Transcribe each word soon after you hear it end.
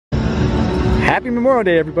Happy Memorial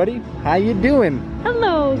Day, everybody. How you doing?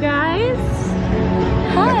 Hello, guys.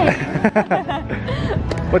 Hi.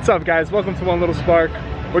 What's up, guys? Welcome to One Little Spark.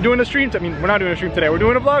 We're doing a stream. I mean, we're not doing a stream today. We're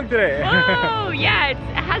doing a vlog today. Oh, yeah.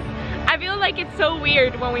 I feel like it's so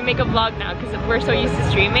weird when we make a vlog now because we're so used to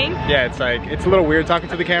streaming. Yeah, it's a little weird talking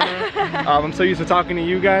to the camera. I'm so used to talking to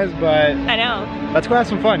you guys, but I know. Let's go have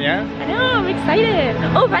some fun, yeah? I know. I'm excited.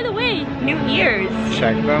 Oh, by the way, new ears.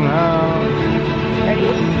 Check them out. Ready?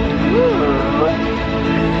 Ooh.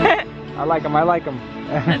 I like them. I like them.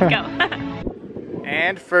 Let's go.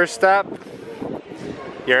 And first stop,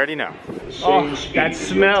 you already know. Oh, that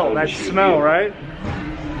smell, right?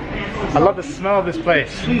 I love the smell of this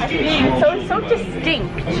place. It's so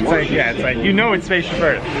distinct. It's like, you know it's Spaceship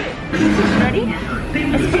Earth. Ready?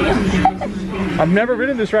 I've never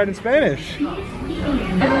ridden this ride in Spanish.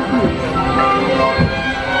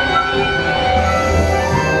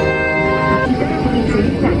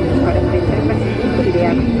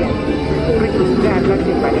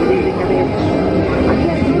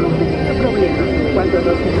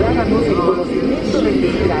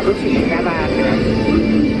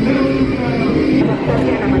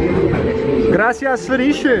 Gracias,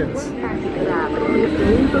 Felicians.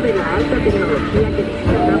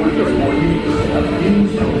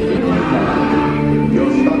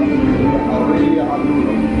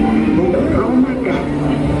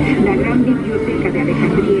 La gran biblioteca de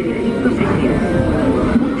Alejandría en Egipto se pierde.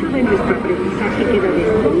 Mucho de nuestro aprendizaje queda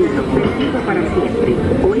destruido, perdido para siempre.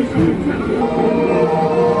 O eso pensamos.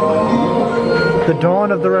 The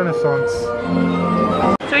dawn of the Renaissance.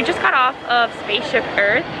 So we just got off of Spaceship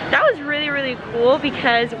Earth. That was really, really cool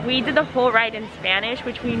because we did the whole ride in Spanish,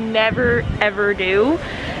 which we never, ever do.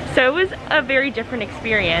 So it was a very different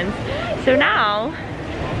experience. So now,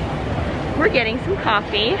 we're getting some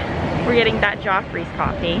coffee. We're getting that Joffrey's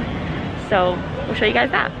coffee. So we'll show you guys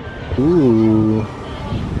that. Ooh.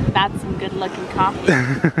 That's some good looking coffee.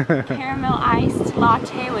 Caramel iced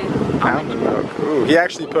latte with almond milk. Ooh, he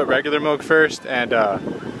actually put regular milk first and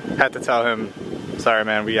had to tell him, sorry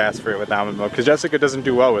man, we asked for it with almond milk because Jessica doesn't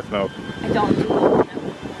do well with milk. I don't do well with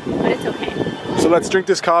milk, but it's okay. So let's drink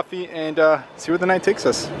this coffee and see where the night takes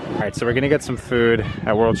us. All right, so we're gonna get some food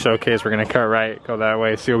at World Showcase. We're gonna cut right, go that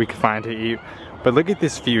way, see what we can find to eat. But look at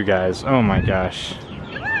this view, guys. Oh my gosh.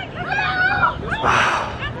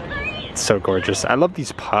 It's so gorgeous. I love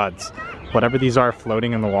these pods. Whatever these are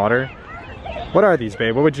floating in the water. What are these,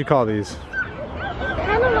 babe? What would you call these?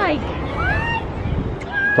 Kind of like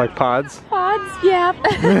pods? Pods, yeah.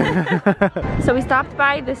 So we stopped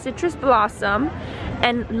by the Citrus Blossom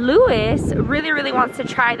and Lewis really, really wants to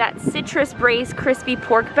try that citrus braised crispy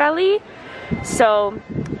pork belly. So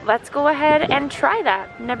let's go ahead and try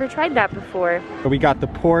that. Never tried that before. We got the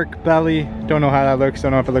pork belly. Don't know how that looks.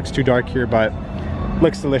 Don't know if it looks too dark here, but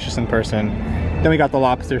looks delicious in person. Then we got the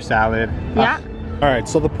lobster salad. Yeah. All right,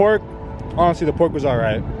 so the pork, honestly, the pork was all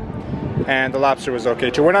right. And the lobster was okay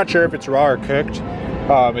too. We're not sure if it's raw or cooked.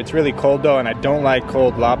 It's really cold though, and I don't like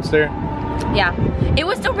cold lobster. Yeah, it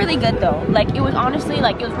was still really good though. Like it was honestly,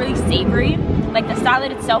 like it was really savory. Like the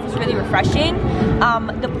salad itself was really refreshing.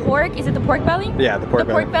 The pork, is it the pork belly? Yeah, the pork belly.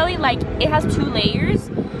 The pork belly, like it has 2 layers.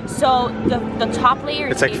 So the top layer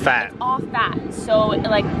is like fat. It's all fat. So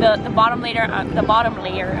like the bottom layer,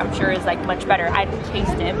 I'm sure is like much better. I didn't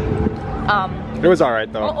taste it. It was all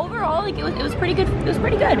right though. Well, overall, like it was pretty good. It was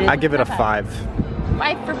pretty good. I give it a 5.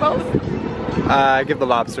 5 for both? I give the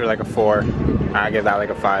lobster like a 4. I give that like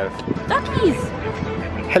a 5. Duckies!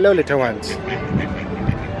 Hello, little ones.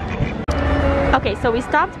 Okay, so we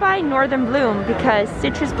stopped by Northern Bloom because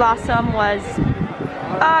Citrus Blossom was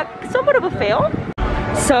somewhat of a fail.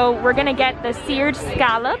 So we're gonna get the seared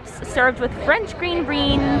scallops served with French green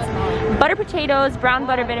beans, butter potatoes, brown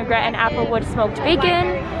butter vinaigrette, and applewood smoked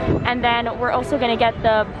bacon. And then we're also gonna get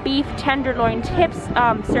the beef tenderloin tips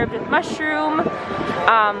served with mushroom.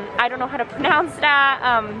 I don't know how to pronounce that.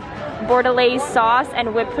 Bordelaise sauce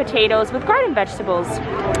and whipped potatoes with garden vegetables.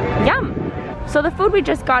 Yum! So the food we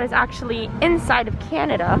just got is actually inside of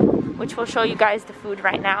Canada, which we'll show you guys the food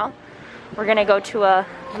right now. We're gonna go to a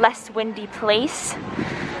less windy place.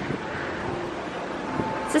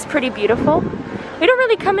 This is pretty beautiful. We don't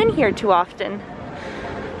really come in here too often.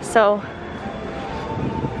 So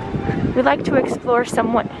we like to explore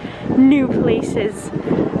somewhat new places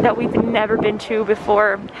that we've never been to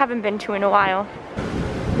before, haven't been to in a while.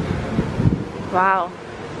 Wow.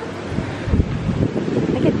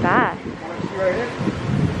 Look at that.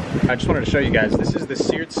 I just wanted to show you guys, this is the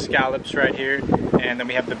seared scallops right here, and then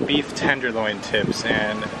we have the beef tenderloin tips,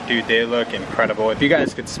 and dude, they look incredible. If you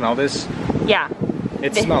guys could smell this, yeah,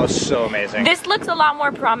 it smells so amazing. This looks a lot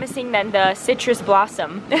more promising than the citrus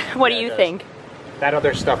blossom. What do you think? that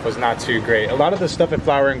other stuff was not too great. A lot of the stuff at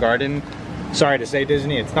Flower and Garden, sorry to say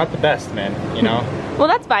Disney, it's not the best, man, you know? Well,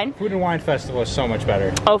 that's fine. Food and Wine Festival is so much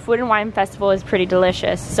better. Oh, Food and Wine Festival is pretty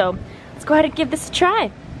delicious. So let's go ahead and give this a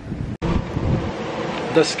try.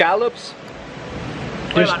 The scallops,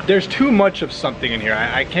 there's too much of something in here.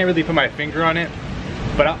 I can't really put my finger on it,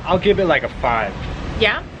 but I'll give it like a 5.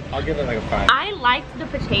 Yeah? I'll give it like a 5. I liked the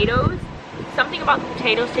potatoes. Something about the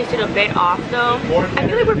potatoes tasted a bit off though. I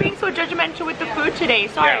feel like we're being so judgmental with the food today.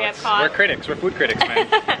 Sorry, yeah, EPCOT. we're critics, we're food critics, man.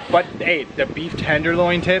 But hey, the beef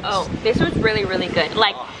tenderloin tips. Oh, this was really, really good.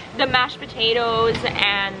 Like the mashed potatoes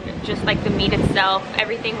and just like the meat itself,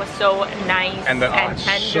 everything was so nice and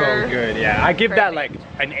tender. So good, yeah. I give that like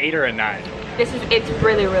an 8 or a 9. It's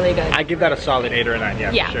really, really good. I give that a solid 8 or a 9,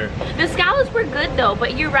 yeah, for sure. The scallops were good though,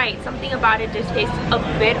 but you're right, something about it just tastes a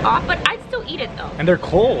bit off, but I'd still eat it though. And they're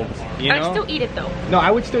cold, you know? I'd still eat it though. No,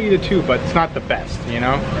 I would still eat it too, but it's not the best, you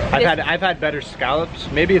know? I've had better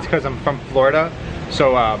scallops. Maybe it's because I'm from Florida,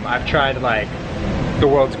 so I've tried like the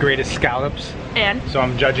world's greatest scallops. And? So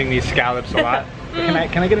I'm judging these scallops a lot. Can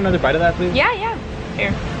I get another bite of that, please? Yeah, yeah.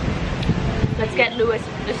 Here. Let's get Lewis.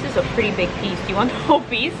 This is a pretty big piece. Do you want the whole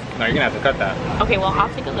piece? No, you're gonna have to cut that. Okay, well,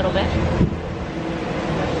 I'll take a little bit.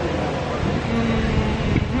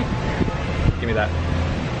 Give me that.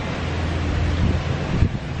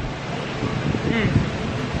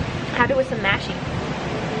 Have it with some mashie.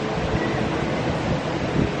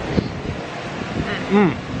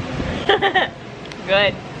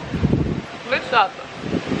 Good. Good stuff.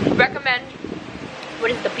 Recommend.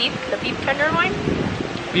 What is the beef? The beef tenderloin?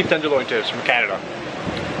 Beef tenderloin tips from Canada.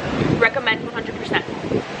 Recommend 100%.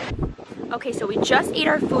 Okay, so we just ate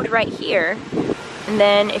our food right here. And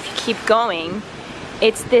then if you keep going,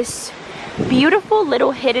 it's this beautiful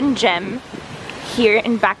little hidden gem here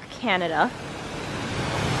in back Canada.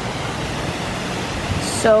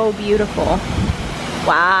 So beautiful.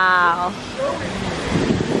 Wow.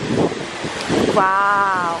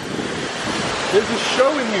 Wow. There's a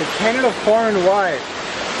show in here, Canada Far and Wide.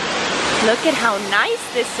 Look at how nice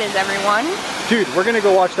this is, everyone. Dude, we're gonna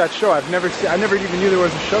go watch that show. I never even knew there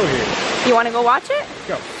was a show here. You wanna go watch it?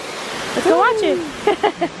 Go. Let's go watch it.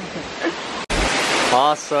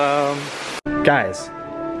 Awesome. Guys,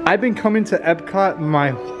 I've been coming to EPCOT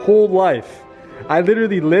my whole life. I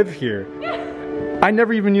literally live here. I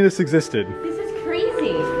never even knew this existed. This is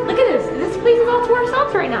crazy. Look at this. This place is all to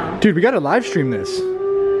ourselves right now. Dude, we gotta live stream this.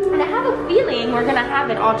 And I have a feeling we're gonna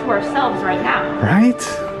have it all to ourselves right now. Right?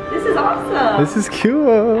 This is awesome. This is cool.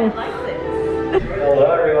 I like this.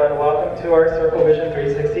 Hello everyone, welcome to our Circle Vision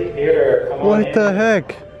 360 Theater. Come on in. What the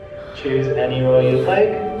heck? Choose any role you'd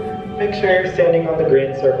like. Make sure you're standing on the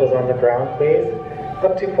green circles on the ground, please.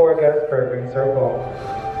 Up to 4 guests per green circle.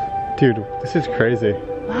 Dude, this is crazy.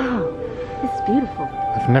 Wow, this is beautiful.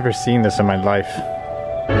 I've never seen this in my life.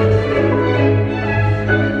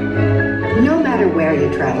 No matter where you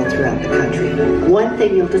travel throughout the country, one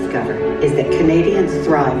thing you'll discover is that Canadians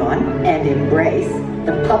thrive on and embrace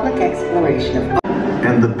the public exploration of art.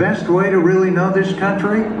 And the best way to really know this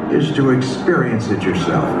country is to experience it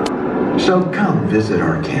yourself. So come visit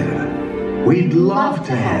our Canada. We'd love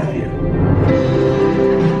to have you.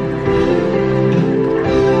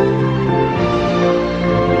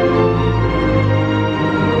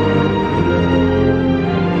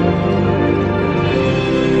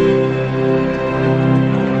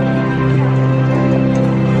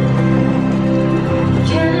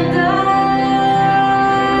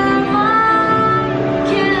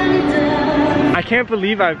 I can't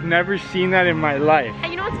believe I've never seen that in my life.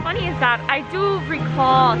 And you know what's funny is that I do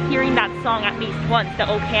recall hearing that song at least once, the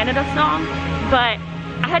O Canada song, but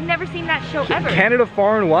I had never seen that show ever. Canada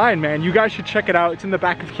Far and Wide, man. You guys should check it out. It's in the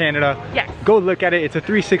back of Canada. Yes. Go look at it. It's a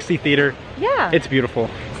 360 theater. Yeah. It's beautiful.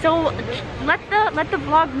 So let the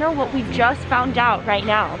vlog know what we just found out right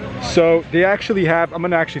now. So they actually have, I'm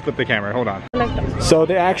gonna actually flip the camera, hold on. So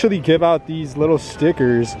they actually give out these little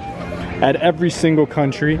stickers at every single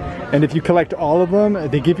country, and if you collect all of them,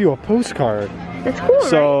 they give you a postcard. That's cool,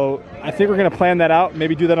 So right? I think we're gonna plan that out,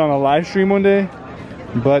 maybe do that on a live stream one day,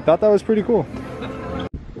 but thought that was pretty cool.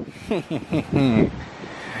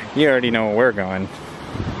 You already know where we're going.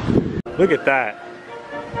 Look at that.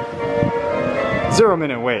 0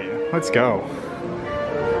 minute wait. Let's go.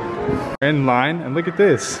 We're in line, and look at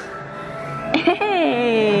this.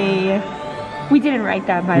 Hey! We didn't write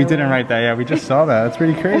that, by the way. We didn't write that, yeah. We just saw that. That's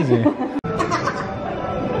pretty crazy.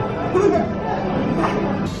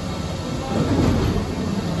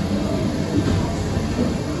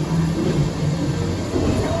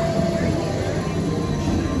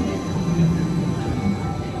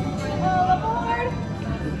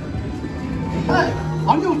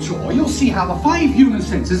 I'm your tour, you'll see how the 5 human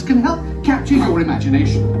senses can help capture your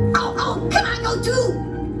imagination. Oh, can I go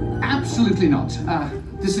too? Absolutely not.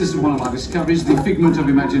 This is one of our discoveries, the figment of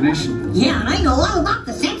imagination. Yeah, and I know all about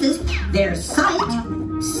the senses. There's sight,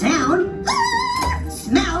 sound,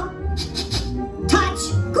 smell, touch,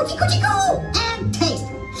 coochie-coochie-coo, and taste.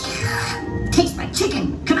 Taste my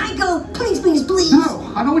chicken. Can I go, please, please, please?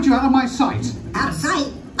 No, I don't want you out of my sight. Out of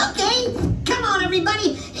sight? Okay, come on,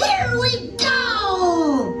 everybody. Here we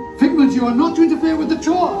go! Figment, you are not to interfere with the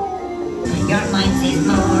tour. Your mind sees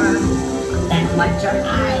more than what your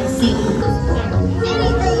eyes see.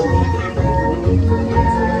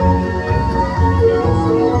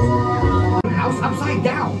 House upside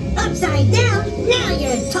down. Upside down? Now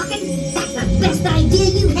you're talking. That's the best idea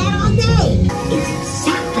you've had all day. It's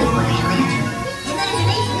exactly what I imagined.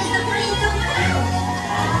 Imagination is the brains of the house.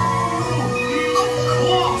 Of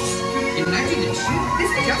course. Imagination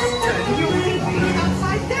is just turning your thinking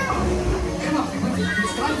upside down. Come on, Figment.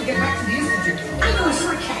 It's time to get back to the Institute. I know a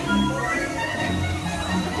shortcut.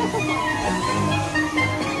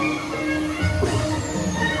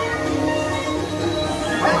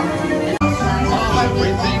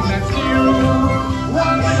 Everything that's new,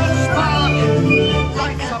 once started,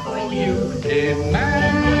 lights up for you in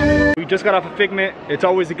man. We just got off of Figment. It's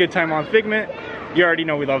always a good time on Figment. You already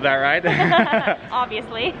know we love that, right?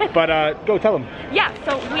 Obviously. But go tell them. Yeah,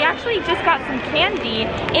 so we actually just got some candy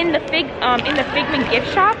in the Figment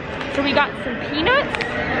gift shop. So we got some peanuts,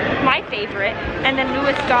 my favorite, and then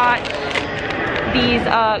Lewis got these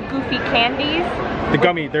goofy candies.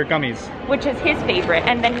 They're gummies. Which is his favorite.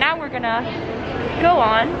 And then now we're gonna go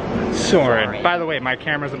on Soarin'. By the way, my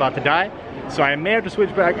camera's about to die, so I may have to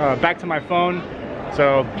switch back to my phone.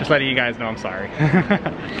 So just letting you guys know, I'm sorry.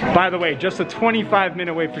 By the way, just a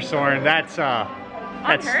 25-minute wait for Soarin'. That's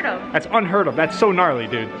unheard of. That's unheard of. That's so gnarly,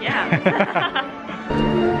 dude. Yeah.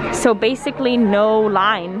 So basically no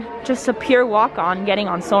line, just a pure walk-on getting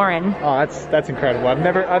on Soarin'. Oh, that's incredible.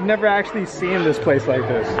 I've never actually seen this place like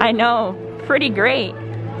this. I know, pretty great.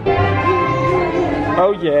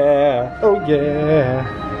 Oh yeah, oh yeah.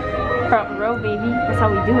 Front row, baby, that's how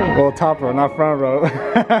we do it. Well, top row, not front row.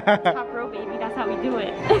 Top row, baby, that's how we do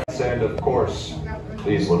it. And of course,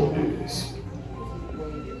 these little dudes.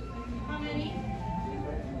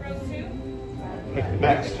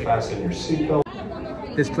 Next, fasten your seatbelt.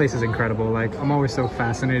 This place is incredible. Like, I'm always so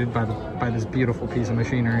fascinated by this beautiful piece of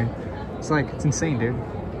machinery. It's insane, dude.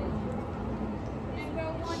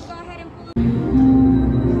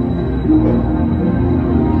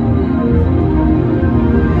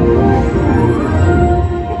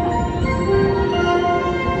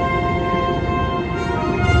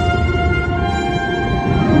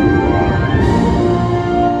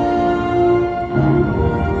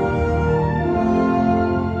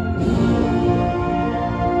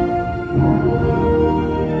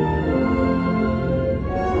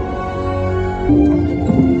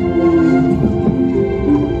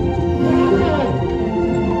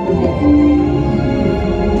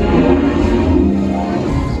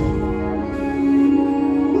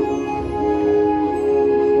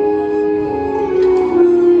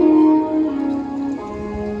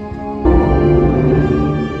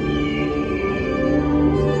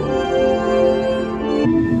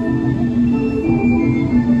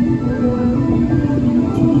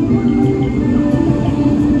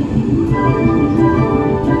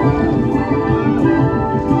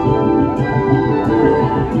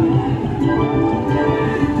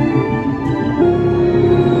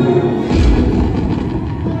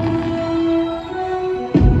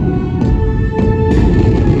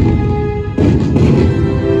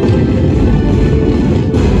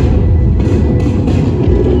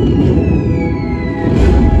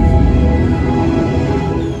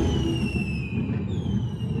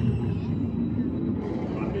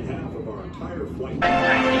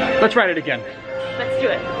 Let's ride it again. Let's do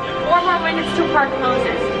it. 4 more minutes till park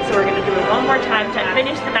closes. So we're gonna do it one more time to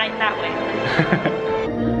finish the night that way.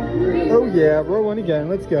 Oh yeah, roll one again.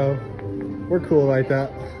 Let's go. We're cool like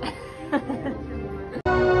that.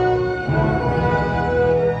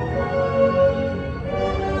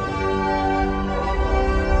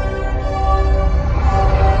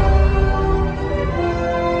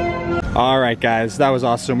 All right, guys, that was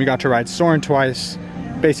awesome. We got to ride Soarin' twice.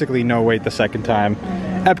 Basically no wait the second time.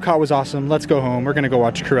 EPCOT was awesome. Let's go home. We're gonna go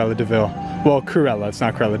watch Cruella DeVille. Well, Cruella, it's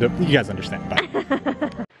not Cruella DeVille. You guys understand. Bye.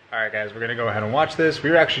 Alright guys, we're gonna go ahead and watch this.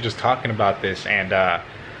 We were actually just talking about this, and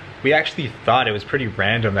we actually thought it was pretty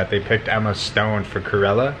random that they picked Emma Stone for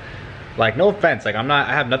Cruella. Like, no offense, like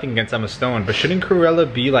I have nothing against Emma Stone, but shouldn't Cruella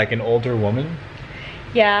be like an older woman?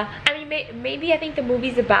 Yeah, I mean, maybe I think the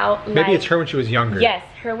movie's about like, maybe it's her when she was younger. Yes,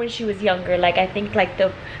 her when she was younger. Like I think like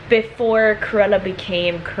before Cruella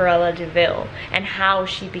became Cruella de Vil and how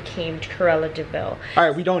she became Cruella de Vil. All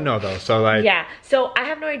right, we don't know though, so like. Yeah, so I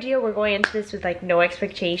have no idea. We're going into this with like no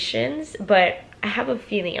expectations, but I have a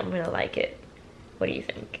feeling I'm gonna like it. What do you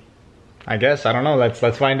think? I guess, I don't know. Let's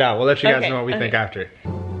find out. We'll let you guys know what we think after.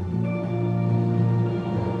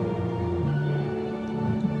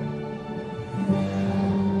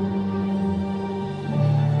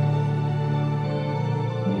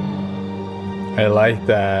 I like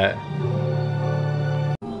that.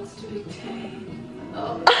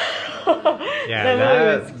 Yeah,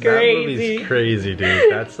 that movie's crazy,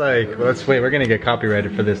 dude. That's like, let's wait, we're gonna get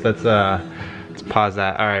copyrighted for this. Let's pause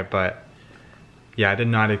that. All right, but yeah, I did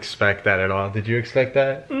not expect that at all. Did you expect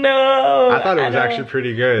that? No. I thought it was actually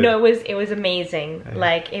pretty good. No, it was amazing.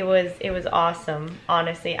 Like it was awesome,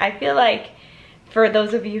 honestly. I feel like for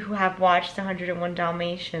those of you who have watched 101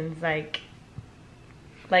 Dalmatians, like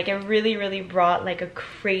it really brought like a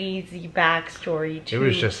crazy backstory to. It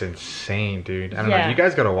was just insane, dude. I don't know. You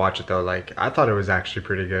guys gotta watch it though. Like I thought it was actually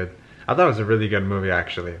pretty good. I thought it was a really good movie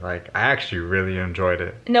actually. Like I actually really enjoyed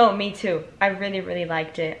it. No, me too. I really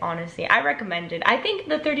liked it, honestly. I recommend it. I think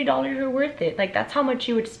the $30 are worth it. Like that's how much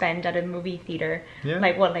you would spend at a movie theater. Yeah.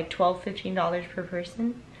 Like what, like $12, $15 per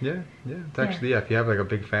person? Yeah. It's actually, yeah, if you have like a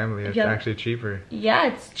big family, it's actually cheaper. Yeah,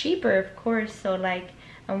 it's cheaper, of course. So like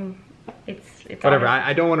it's whatever.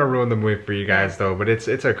 I don't want to ruin the movie for you guys though, but it's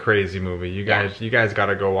a crazy movie. You guys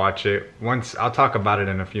gotta go watch it. Once I'll talk about it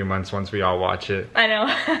in a few months once we all watch it. I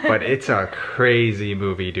know. But it's a crazy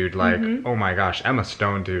movie, dude. Like oh my gosh, Emma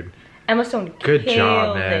Stone, dude. Emma Stone good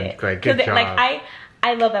job, man. It. Like good job. Like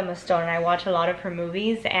I love Emma Stone and I watch a lot of her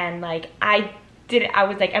movies and like I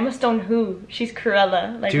was like, Emma Stone who? She's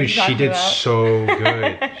Cruella. Like, dude, she did so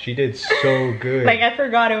good. She did so good. Like I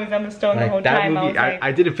forgot it was Emma Stone the whole time. Movie,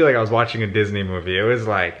 I didn't feel like I was watching a Disney movie. It was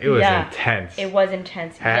like, it was intense. It was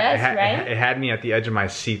intense. Yes, right? It had me at the edge of my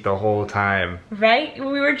seat the whole time. Right?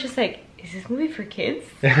 We were just like, is this movie for kids?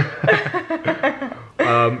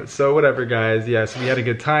 So whatever, guys. Yeah, so we had a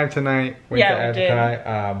good time tonight. Went to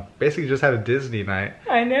EPCOT. Basically just had a Disney night.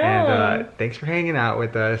 I know. And thanks for hanging out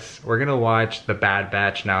with us. We're gonna watch The Bad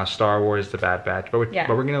Batch now, Star Wars The Bad Batch. But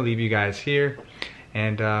we're gonna leave you guys here.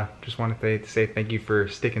 And just want to say thank you for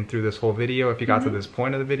sticking through this whole video if you got to this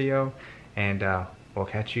point of the video. And we'll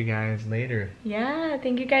catch you guys later. Yeah,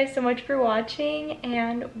 thank you guys so much for watching,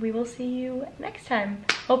 and we will see you next time.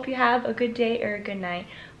 Hope you have a good day or a good night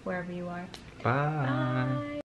wherever you are. Bye.